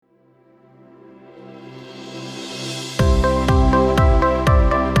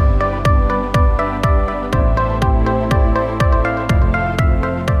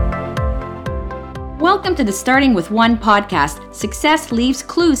Welcome to the Starting With One podcast, Success Leaves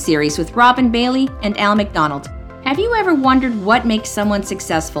Clues series with Robin Bailey and Al McDonald. Have you ever wondered what makes someone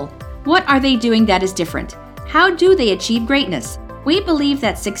successful? What are they doing that is different? How do they achieve greatness? We believe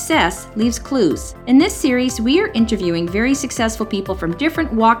that success leaves clues. In this series, we are interviewing very successful people from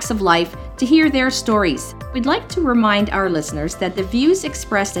different walks of life to hear their stories. We'd like to remind our listeners that the views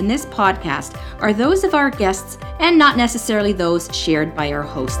expressed in this podcast are those of our guests and not necessarily those shared by our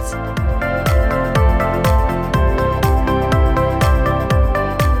hosts.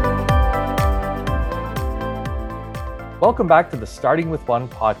 Welcome back to the Starting With One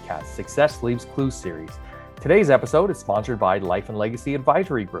podcast, Success Leaves Clues series. Today's episode is sponsored by Life and Legacy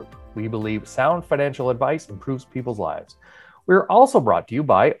Advisory Group. We believe sound financial advice improves people's lives. We're also brought to you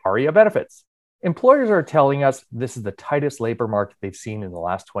by ARIA Benefits. Employers are telling us this is the tightest labor market they've seen in the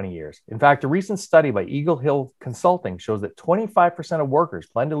last 20 years. In fact, a recent study by Eagle Hill Consulting shows that 25% of workers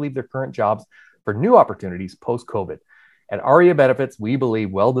plan to leave their current jobs for new opportunities post-COVID. At ARIA Benefits, we believe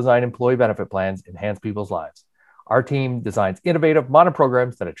well-designed employee benefit plans enhance people's lives. Our team designs innovative, modern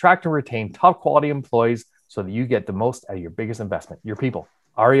programs that attract and retain top-quality employees so that you get the most out of your biggest investment, your people.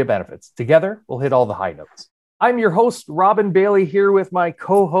 ARIA Benefits. Together, we'll hit all the high notes. I'm your host, Robin Bailey, here with my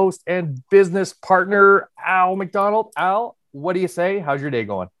co-host and business partner, Al McDonald. Al, what do you say? How's your day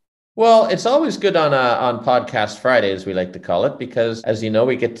going? Well, it's always good on Podcast Friday, as we like to call it, because as you know,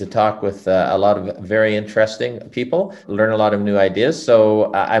 we get to talk with a lot of very interesting people, learn a lot of new ideas.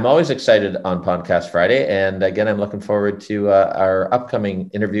 So I'm always excited on Podcast Friday. And again, I'm looking forward to our upcoming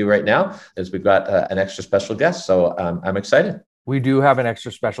interview right now, as we've got an extra special guest. So I'm excited. We do have an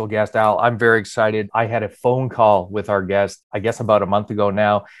extra special guest, Al. I'm very excited. I had a phone call with our guest, I guess about a month ago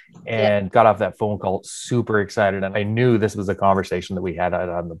now, and got off that phone call super excited. And I knew this was a conversation that we had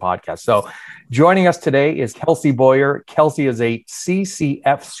on the podcast. So joining us today is Kelsey Boyer. Kelsey is a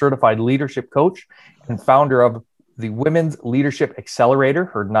CCF certified leadership coach and founder of the Women's Leadership Accelerator,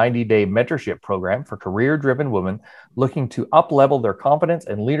 her 90-day mentorship program for career-driven women looking to up-level their confidence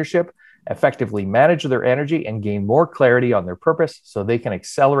and leadership, effectively manage their energy, and gain more clarity on their purpose so they can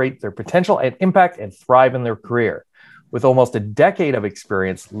accelerate their potential and impact and thrive in their career. With almost a decade of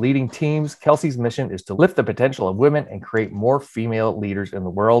experience leading teams, Kelsey's mission is to lift the potential of women and create more female leaders in the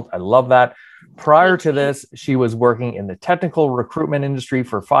world. I love that. Prior to this, she was working in the technical recruitment industry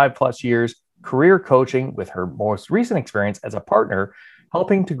for 5+ years, career coaching, with her most recent experience as a partner,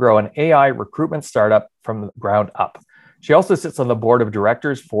 helping to grow an AI recruitment startup from the ground up. She also sits on the board of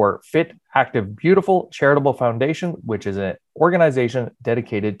directors for Fit, Active, Beautiful Charitable Foundation, which is an organization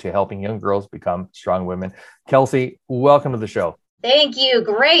dedicated to helping young girls become strong women. Kelsey, welcome to the show. Thank you.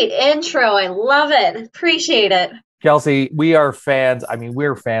 Great intro. I love it. Appreciate it. Kelsey, we are fans.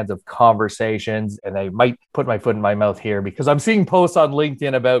 We're fans of conversations, and I might put my foot in my mouth here because I'm seeing posts on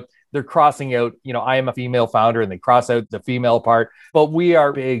LinkedIn about they're crossing out, I am a female founder, and they cross out the female part. But we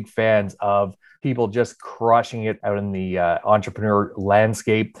are big fans of people just crushing it out in the entrepreneur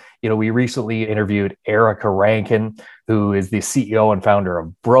landscape. We recently interviewed Erica Rankin, who is the CEO and founder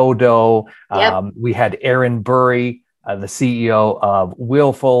of Brodo. Yep. We had Erin Burry, the CEO of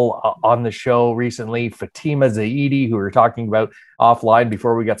Willful, on the show recently. Fatima Zaidi, who we were talking about offline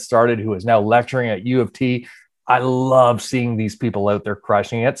before we got started, who is now lecturing at U of T. I love seeing these people out there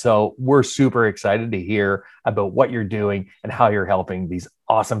crushing it. So we're super excited to hear about what you're doing and how you're helping these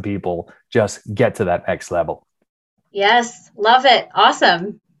awesome people just get to that next level. Yes, love it.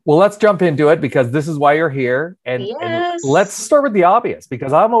 Awesome. Well, let's jump into it because this is why you're here. And let's start with the obvious,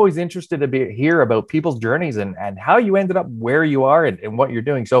 because I'm always interested to hear about people's journeys and how you ended up where you are and what you're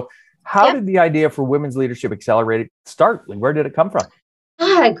doing. So how did the idea for Women's Leadership Accelerated start? Where did it come from?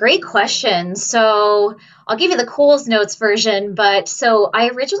 Great question. So I'll give you the Coles Notes version, so I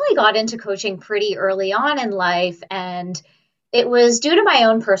originally got into coaching pretty early on in life, and it was due to my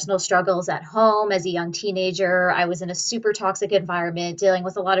own personal struggles at home as a young teenager. I was in a super toxic environment, dealing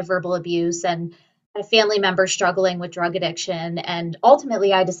with a lot of verbal abuse and a family member struggling with drug addiction. And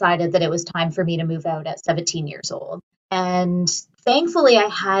ultimately, I decided that it was time for me to move out at 17 years old. And thankfully, I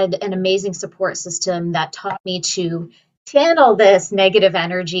had an amazing support system that taught me to channel this negative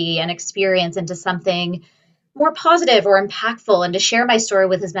energy and experience into something more positive or impactful, and to share my story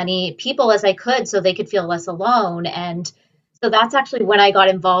with as many people as I could so they could feel less alone. And so that's actually when I got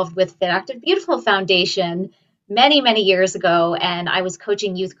involved with Fit, Active, Beautiful Foundation many, many years ago. And I was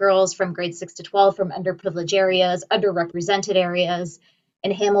coaching youth girls from grade 6 to 12 from underprivileged areas, underrepresented areas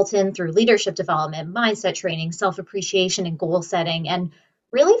in Hamilton through leadership development, mindset training, self-appreciation, and goal setting, and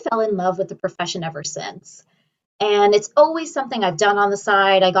really fell in love with the profession ever since. And it's always something I've done on the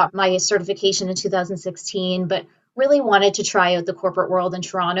side. I got my certification in 2016, but really wanted to try out the corporate world in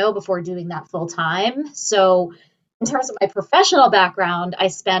Toronto before doing that full time. So, in terms of my professional background, I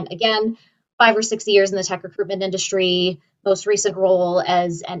spent, again, 5 or 6 years in the tech recruitment industry, most recent role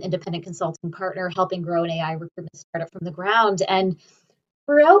as an independent consulting partner, helping grow an AI recruitment startup from the ground. And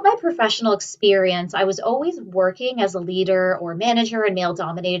throughout my professional experience, I was always working as a leader or manager in male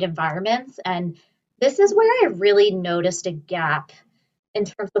dominated environments. And this is where I really noticed a gap in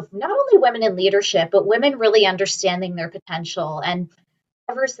terms of not only women in leadership, but women really understanding their potential. And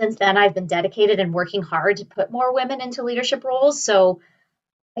ever since then, I've been dedicated and working hard to put more women into leadership roles. So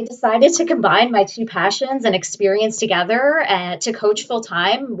I decided to combine my two passions and experience together to coach full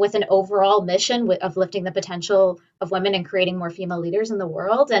time with an overall mission of lifting the potential of women and creating more female leaders in the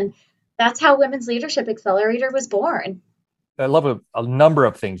world. And that's how Women's Leadership Accelerator was born. I love a number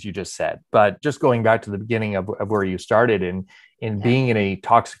of things you just said, but just going back to the beginning of where you started in being in a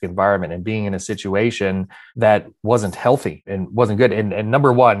toxic environment and being in a situation that wasn't healthy and wasn't good. And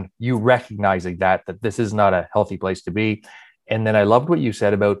number one, you recognizing that this is not a healthy place to be. And then I loved what you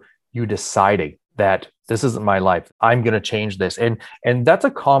said about you deciding that this isn't my life. I'm going to change this. And that's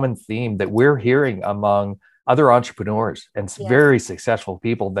a common theme that we're hearing among other entrepreneurs and very successful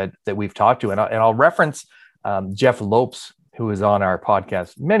people that we've talked to. And I'll reference Jeff Lopes, who was on our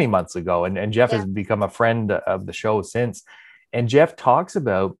podcast many months ago. And Jeff has become a friend of the show since. And Jeff talks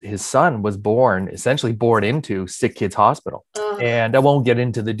about his son was essentially born into Sick Kids Hospital. And I won't get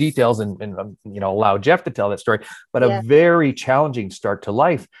into the details and allow Jeff to tell that story, but a very challenging start to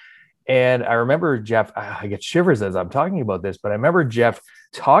life. And I remember Jeff, I get shivers as I'm talking about this, but I remember Jeff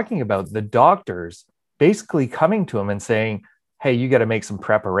talking about the doctors basically coming to him and saying, hey, you got to make some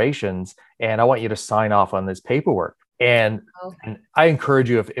preparations and I want you to sign off on this paperwork. And I encourage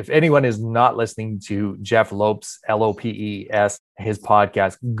you, if anyone is not listening to Jeff Lopes, Lopes, his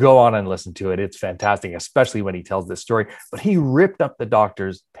podcast, go on and listen to it. It's fantastic, especially when he tells this story. But he ripped up the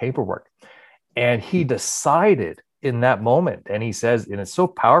doctor's paperwork and he decided in that moment, and he says, and it's so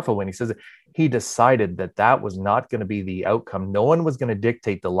powerful when he says it, he decided that was not going to be the outcome. No one was going to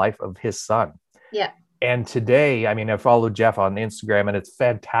dictate the life of his son. Yeah. And today, I mean, I follow Jeff on Instagram and it's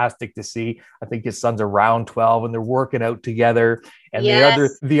fantastic to see. I think his son's around 12 and they're working out together. And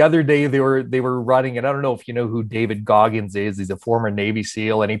the other day they were running, and I don't know if you know who David Goggins is. He's a former Navy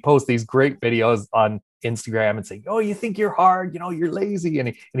SEAL, and he posts these great videos on Instagram and saying, oh, you think you're hard, you're lazy.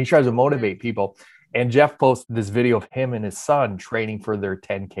 And he tries to motivate people. And Jeff posted this video of him and his son training for their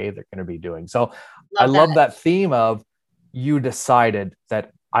 10K they're going to be doing. So I love that theme of you decided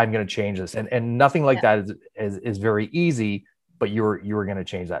that I'm going to change this, and nothing like that is very easy, but you were going to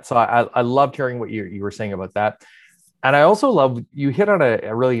change that. So I loved hearing what you were saying about that. And I also love you hit on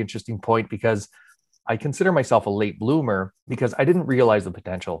a really interesting point, because I consider myself a late bloomer because I didn't realize the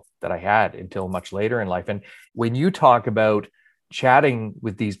potential that I had until much later in life. And when you talk about chatting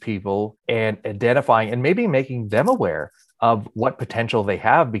with these people and identifying and maybe making them aware of what potential they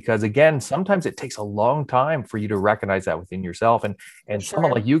have, because again, sometimes it takes a long time for you to recognize that within yourself, and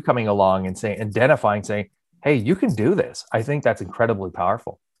someone like you coming along and identifying, saying, hey, you can do this. I think that's incredibly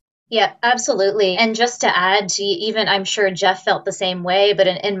powerful. Yeah, absolutely. And just to add to, even I'm sure Jeff felt the same way, but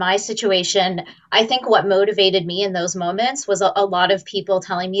in my situation, I think what motivated me in those moments was a lot of people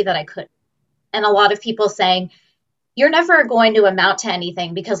telling me that I couldn't, and a lot of people saying, you're never going to amount to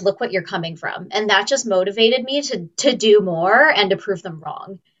anything because look what you're coming from. And that just motivated me to do more and to prove them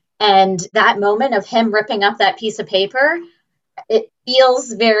wrong. And that moment of him ripping up that piece of paper, it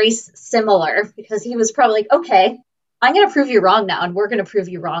feels very similar, because he was probably like, okay, I'm going to prove you wrong now, and we're going to prove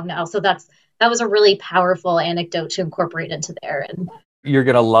you wrong now. So that was a really powerful anecdote to incorporate into there. And you're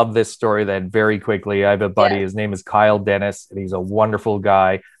going to love this story then very quickly. I have a buddy, his name is Kyle Dennis, and he's a wonderful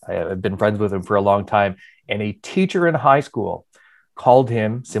guy. I've been friends with him for a long time. And a teacher in high school called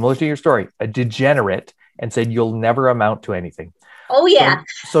him, similar to your story, a degenerate, and said, you'll never amount to anything. Oh, yeah.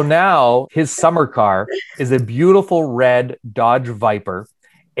 So now his summer car is a beautiful red Dodge Viper.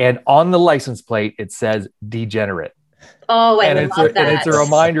 And on the license plate, it says degenerate. Oh, I love that. And it's a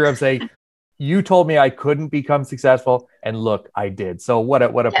reminder of saying, you told me I couldn't become successful, and look, I did. So what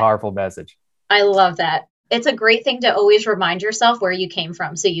a powerful message. I love that. It's a great thing to always remind yourself where you came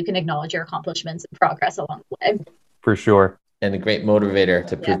from, so you can acknowledge your accomplishments and progress along the way. For sure. And a great motivator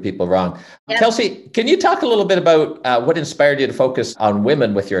to prove people wrong. Yep. Kelsey, can you talk a little bit about what inspired you to focus on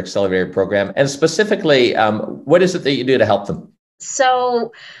women with your accelerator program? And specifically, what is it that you do to help them?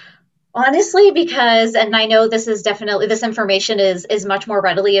 So honestly, because, and I know this information is much more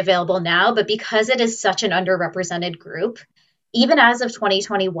readily available now, but because it is such an underrepresented group, even as of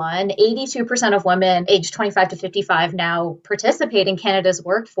 2021, 82% of women aged 25 to 55 now participate in Canada's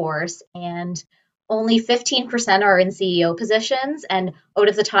workforce, and only 15% are in CEO positions. And out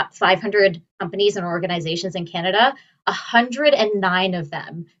of the top 500 companies and organizations in Canada, 109 of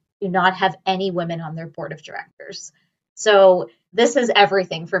them do not have any women on their board of directors. So this is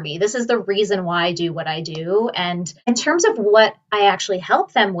everything for me. This is the reason why I do what I do. And in terms of what I actually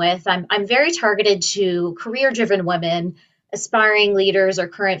help them with, I'm very targeted to career-driven women, aspiring leaders or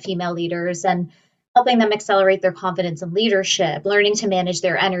current female leaders, and helping them accelerate their confidence and leadership, learning to manage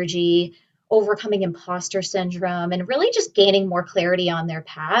their energy, overcoming imposter syndrome, and really just gaining more clarity on their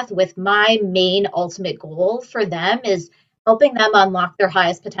path, with my main ultimate goal for them is helping them unlock their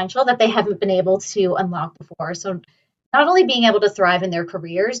highest potential that they haven't been able to unlock before. So not only being able to thrive in their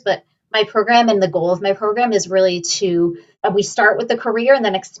careers, but my program and the goal of my program is really to, we start with the career and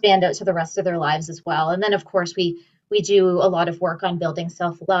then expand out to the rest of their lives as well. And then of course we do a lot of work on building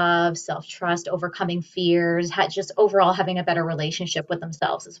self-love, self-trust, overcoming fears, just overall having a better relationship with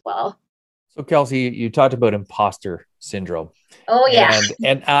themselves as well. So Kelsey, you talked about imposter syndrome. Oh yeah.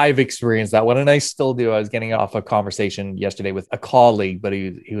 And I've experienced that one, and I still do. I was getting off a conversation yesterday with a colleague, but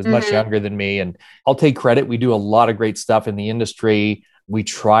he was much younger than me. And I'll take credit. We do a lot of great stuff in the industry. We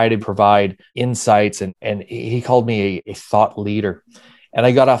try to provide insights, and he called me a thought leader. And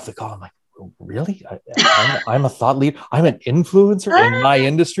I got off the call. I'm like, really? I'm a thought leader? I'm an influencer in my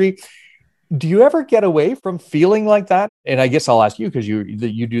industry? Do you ever get away from feeling like that? And I guess I'll ask you, because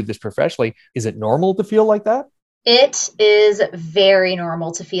you do this professionally. Is it normal to feel like that? It is very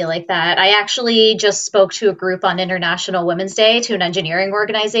normal to feel like that. I actually just spoke to a group on International Women's Day, to an engineering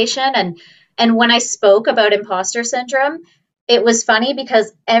organization. And when I spoke about imposter syndrome, it was funny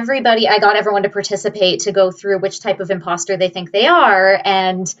because I got everyone to participate, to go through which type of imposter they think they are.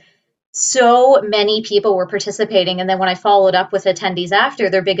 And so many people were participating. And then when I followed up with attendees after,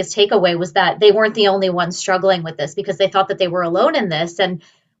 their biggest takeaway was that they weren't the only ones struggling with this, because they thought that they were alone in this. And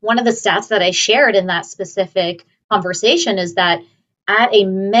one of the stats that I shared in that specific conversation is that at a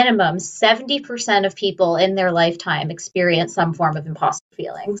minimum, 70% of people in their lifetime experience some form of imposter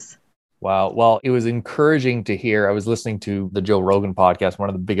feelings. Wow. Well, it was encouraging to hear. I was listening to the Joe Rogan podcast, one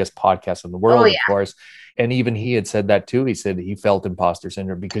of the biggest podcasts in the world, of course. And even he had said that too. He said he felt imposter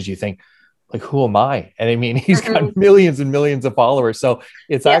syndrome, because you think, like, who am I? And I mean, he's got millions and millions of followers. So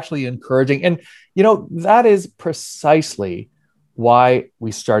it's actually encouraging. And, that is precisely why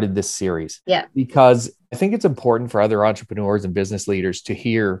we started this series. Yeah. Because I think it's important for other entrepreneurs and business leaders to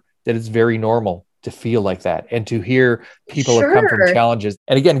hear that it's very normal to feel like that, and to hear people have come from challenges.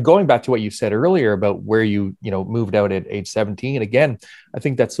 And again, going back to what you said earlier about where you moved out at age 17, again, I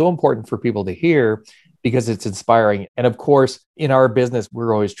think that's so important for people to hear, because it's inspiring. And of course, in our business,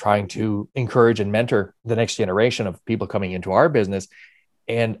 we're always trying to encourage and mentor the next generation of people coming into our business.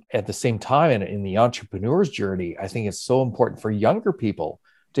 And at the same time, in the entrepreneur's journey, I think it's so important for younger people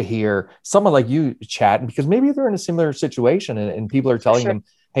to hear someone like you chat, because maybe they're in a similar situation and people are telling them,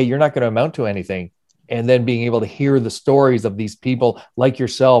 hey, you're not going to amount to anything. And then being able to hear the stories of these people like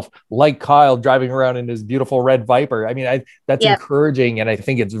yourself, like Kyle driving around in his beautiful red Viper. I mean, that's encouraging. And I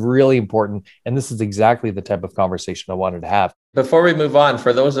think it's really important. And this is exactly the type of conversation I wanted to have. Before we move on,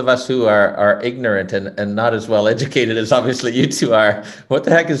 for those of us who are ignorant and not as well educated as obviously you two are, what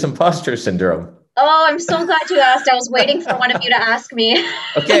the heck is imposter syndrome? Oh, I'm so glad you asked. I was waiting for one of you to ask me.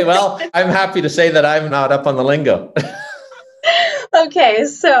 Okay, well, I'm happy to say that I'm not up on the lingo. Okay,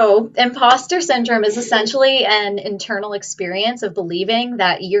 so imposter syndrome is essentially an internal experience of believing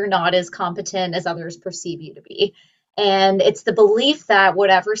that you're not as competent as others perceive you to be. And it's the belief that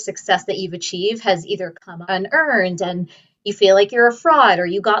whatever success that you've achieved has either come unearned, and you feel like you're a fraud or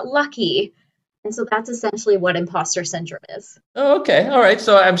you got lucky. And so that's essentially what imposter syndrome is. Oh, okay. All right.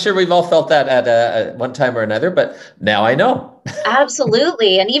 So I'm sure we've all felt that at one time or another, but now I know.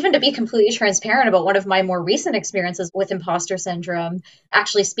 Absolutely. And even to be completely transparent about one of my more recent experiences with imposter syndrome,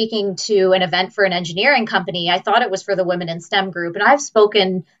 actually speaking to an event for an engineering company, I thought it was for the Women in STEM group. And I've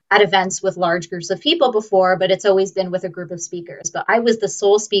spoken at events with large groups of people before, but it's always been with a group of speakers. But I was the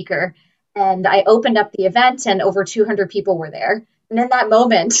sole speaker, and I opened up the event and over 200 people were there. And in that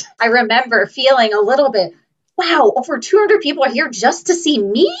moment, I remember feeling a little bit, wow, over 200 people are here just to see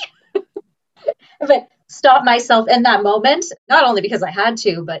me? But stop myself in that moment, not only because I had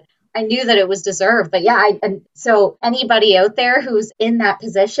to, but I knew that it was deserved. But yeah, and so anybody out there who's in that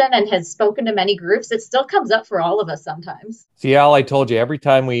position and has spoken to many groups, it still comes up for all of us sometimes. See, Al, I told you, every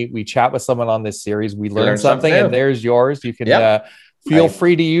time we chat with someone on this series, we learn something, and there's yours. You can feel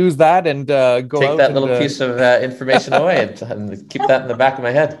free to use that and go take out that little piece of information away and keep that in the back of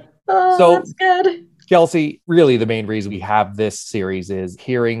my head. Oh, so that's good. Kelsey, really the main reason we have this series is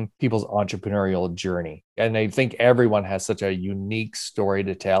hearing people's entrepreneurial journey. And I think everyone has such a unique story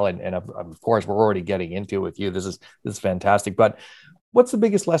to tell. And of course, we're already getting into it with you. This is fantastic. But what's the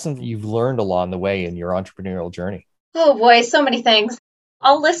biggest lesson you've learned along the way in your entrepreneurial journey? Oh boy, so many things.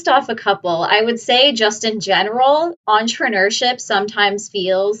 I'll list off a couple. I would say just in general, entrepreneurship sometimes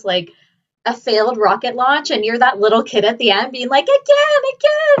feels like a failed rocket launch and you're that little kid at the end being like,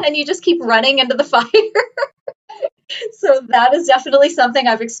 again, and you just keep running into the fire. So that is definitely something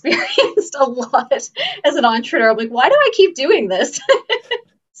I've experienced a lot as an entrepreneur. I'm like, why do I keep doing this?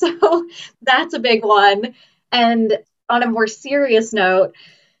 So that's a big one. And on a more serious note,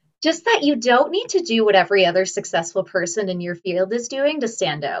 just that you don't need to do what every other successful person in your field is doing to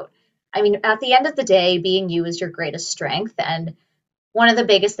stand out. I mean, at the end of the day, being you is your greatest strength. And one of the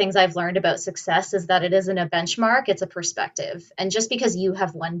biggest things I've learned about success is that it isn't a benchmark, it's a perspective. And just because you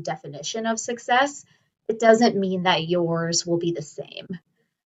have one definition of success, it doesn't mean that yours will be the same.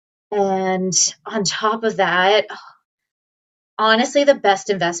 And on top of that, honestly, the best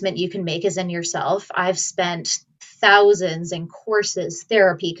investment you can make is in yourself. I've spent thousands in courses,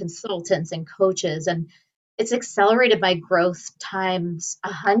 therapy, consultants, and coaches, and it's accelerated my growth times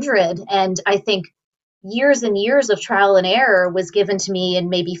 100. And I think years and years of trial and error was given to me in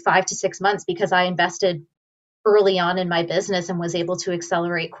maybe 5 to 6 months because I invested early on in my business and was able to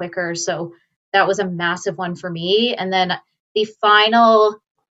accelerate quicker. So that was a massive one for me. And then the final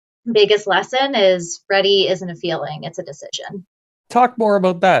biggest lesson is ready isn't a feeling, it's a decision. Talk more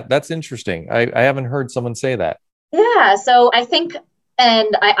about that. That's interesting. I haven't heard someone say that. Yeah. So I think,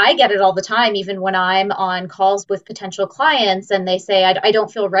 and I get it all the time, even when I'm on calls with potential clients and they say, I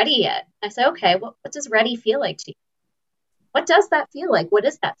don't feel ready yet. I say, okay, well, what does ready feel like to you? What does that feel like? What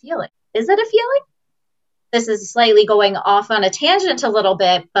is that feeling? Is it a feeling? This is slightly going off on a tangent a little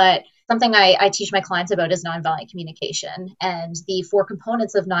bit, but something I teach my clients about is nonviolent communication. And the 4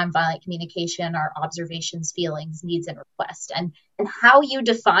 components of nonviolent communication are observations, feelings, needs, and request. And how you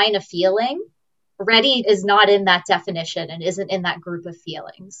define a feeling, ready is not in that definition and isn't in that group of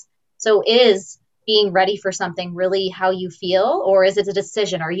feelings. So is being ready for something really how you feel, or is it a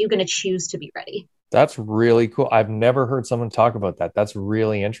decision? Are you going to choose to be ready? That's really cool. I've never heard someone talk about that. That's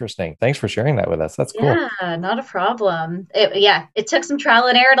really interesting. Thanks for sharing that with us. That's cool. Yeah, not a problem. It took some trial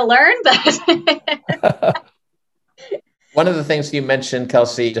and error to learn, but One of the things you mentioned,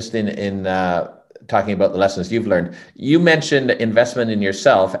 Kelsey, just in talking about the lessons you've learned, you mentioned investment in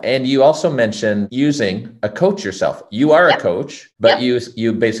yourself, and you also mentioned using a coach yourself. You are a coach, but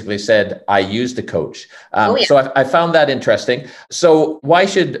you basically said, I used a coach. So I found that interesting. So why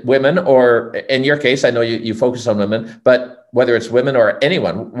should women, or in your case, I know you focus on women, but whether it's women or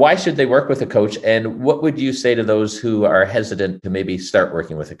anyone, why should they work with a coach? And what would you say to those who are hesitant to maybe start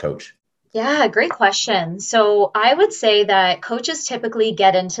working with a coach? Yeah, great question. So I would say that coaches typically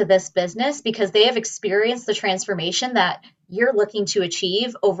get into this business because they have experienced the transformation that you're looking to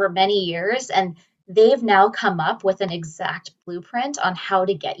achieve over many years. And they've now come up with an exact blueprint on how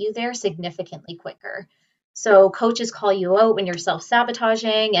to get you there significantly quicker. So coaches call you out when you're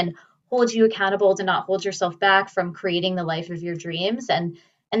self-sabotaging and hold you accountable to not hold yourself back from creating the life of your dreams. And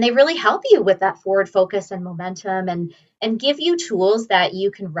they really help you with that forward focus and momentum and give you tools that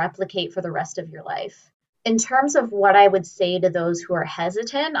you can replicate for the rest of your life. In terms of what I would say to those who are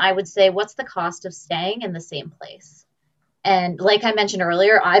hesitant, I would say, what's the cost of staying in the same place? And like I mentioned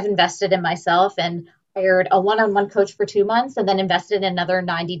earlier, I've invested in myself and hired a one-on-one coach for 2 months and then invested in another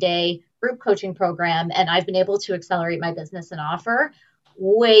 90-day group coaching program. And I've been able to accelerate my business and offer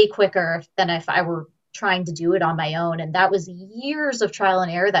way quicker than if I were trying to do it on my own. And that was years of trial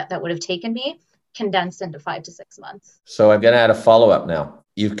and error that would have taken me condensed into 5 to 6 months. So I'm going to add a follow-up now.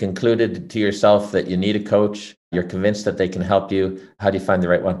 You've concluded to yourself that you need a coach. You're convinced that they can help you. How do you find the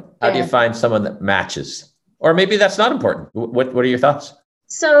right one? How do you find someone that matches? Or maybe that's not important. What are your thoughts?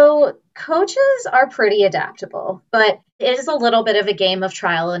 So coaches are pretty adaptable, but it is a little bit of a game of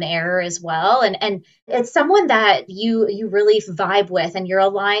trial and error as well. And it's someone that you really vibe with and you're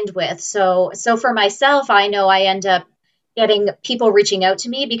aligned with. So for myself, I know I end up getting people reaching out to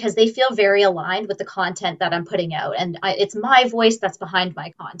me because they feel very aligned with the content that I'm putting out. And it's my voice that's behind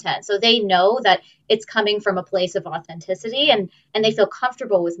my content. So they know that it's coming from a place of authenticity and they feel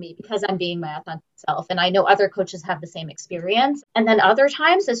comfortable with me because I'm being my authentic self. And I know other coaches have the same experience. And then other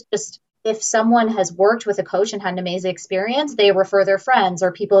times it's just, if someone has worked with a coach and had an amazing experience, they refer their friends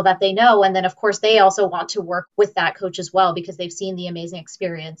or people that they know. And then, of course, they also want to work with that coach as well because they've seen the amazing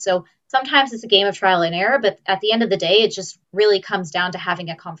experience. So sometimes it's a game of trial and error, but at the end of the day, it just really comes down to having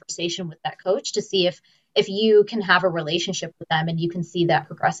a conversation with that coach to see if you can have a relationship with them and you can see that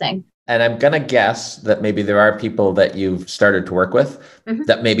progressing. And I'm going to guess that maybe there are people that you've started to work with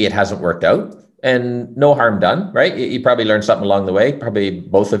that maybe it hasn't worked out, and no harm done, right? You probably learned something along the way. Probably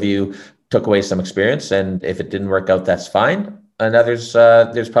both of you took away some experience, and if it didn't work out, that's fine. And others,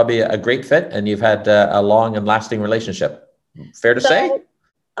 there's probably a great fit, and you've had a long and lasting relationship. Fair to say?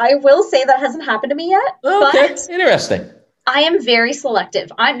 I will say that hasn't happened to me yet. Okay, But interesting. I am very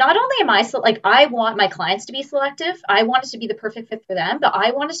selective. I'm not only am I I want my clients to be selective. I want it to be the perfect fit for them, but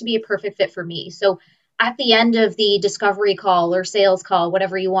I want it to be a perfect fit for me. So at the end of the discovery call or sales call,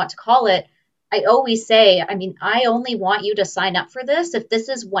 whatever you want to call it, I always say, I only want you to sign up for this if this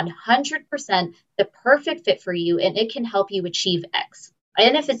is 100% the perfect fit for you and it can help you achieve X.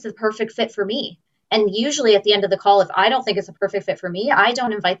 And if it's the perfect fit for me. And usually at the end of the call, if I don't think it's a perfect fit for me, I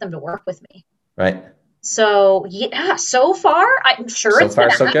don't invite them to work with me. Right. So yeah, so far, I'm sure So it's far,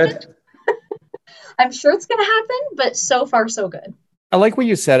 going to so happen. good. I'm sure it's going to happen, but so far, so good. I like what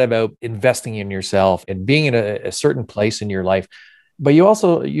you said about investing in yourself and being in a certain place in your life. But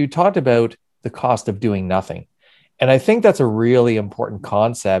you talked about the cost of doing nothing. And I think that's a really important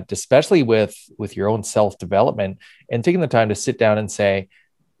concept, especially with your own self-development and taking the time to sit down and say,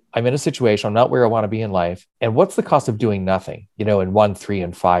 I'm in a situation, I'm not where I want to be in life. And what's the cost of doing nothing, in 1, 3,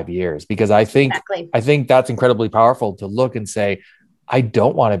 and 5 years? Because I think that's incredibly powerful to look and say, I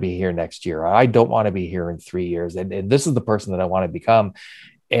don't want to be here next year. I don't want to be here in 3 years. And this is the person that I want to become.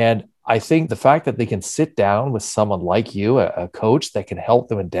 And I think the fact that they can sit down with someone like you, a coach that can help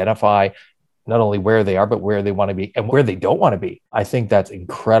them identify not only where they are, but where they want to be and where they don't want to be. I think that's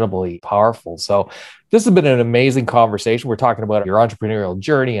incredibly powerful. So this has been an amazing conversation. We're talking about your entrepreneurial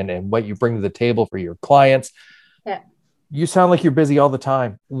journey and what you bring to the table for your clients. Yeah. You sound like you're busy all the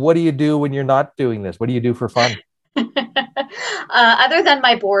time. What do you do when you're not doing this? What do you do for fun? Other than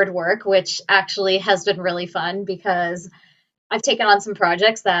my board work, which actually has been really fun because I've taken on some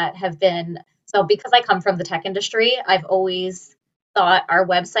projects that have been, so because I come from the tech industry, I've always thought our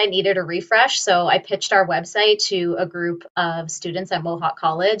website needed a refresh. So I pitched our website to a group of students at Mohawk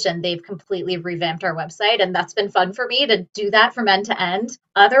College, and they've completely revamped our website. And that's been fun for me to do that from end to end.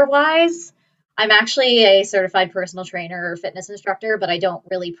 Otherwise, I'm actually a certified personal trainer or fitness instructor, but I don't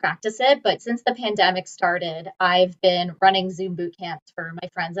really practice it. But since the pandemic started, I've been running Zoom boot camps for my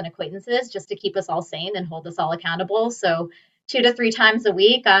friends and acquaintances just to keep us all sane and hold us all accountable. So 2 to 3 times a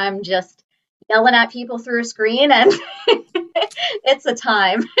week, I'm just yelling at people through a screen, and it's a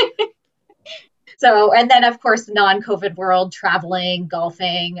time. So, and then of course, non-COVID world, traveling,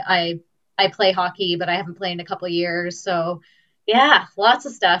 golfing. I play hockey, but I haven't played in a couple of years. So yeah, lots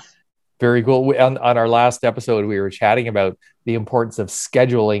of stuff. Very cool. On our last episode, we were chatting about the importance of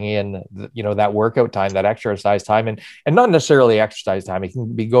scheduling in, that workout time, that exercise time, and not necessarily exercise time. It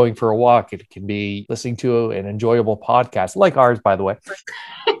can be going for a walk. It can be listening to an enjoyable podcast like ours, by the way.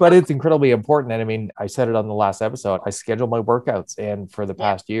 But it's incredibly important. And I said it on the last episode, I schedule my workouts. And for the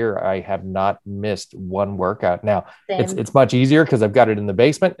past year, I have not missed one workout. Now, it's much easier because I've got it in the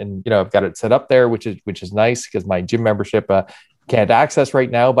basement and, I've got it set up there, which is nice because my gym membership can't access right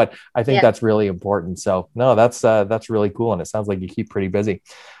now, but I think that's really important. So no, that's really cool. And it sounds like you keep pretty busy.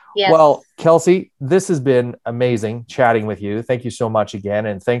 Yes. Well, Kelsey, this has been amazing chatting with you. Thank you so much again.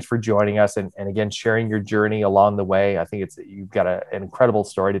 And thanks for joining us and again, sharing your journey along the way. I think you've got an incredible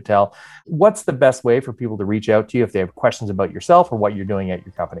story to tell. What's the best way for people to reach out to you if they have questions about yourself or what you're doing at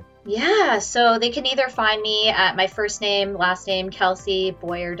your company? Yeah. So they can either find me at my first name, last name,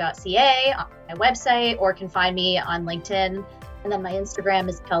 kelseyboyer.ca on my website, or can find me on LinkedIn. And then my Instagram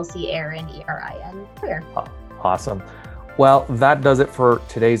is Kelsey Erin, Erin. Awesome. Well, that does it for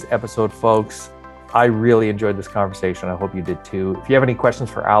today's episode, folks. I really enjoyed this conversation. I hope you did too. If you have any questions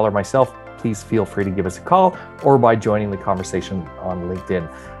for Al or myself, please feel free to give us a call or by joining the conversation on LinkedIn.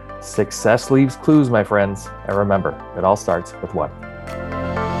 Success leaves clues, my friends. And remember, it all starts with one.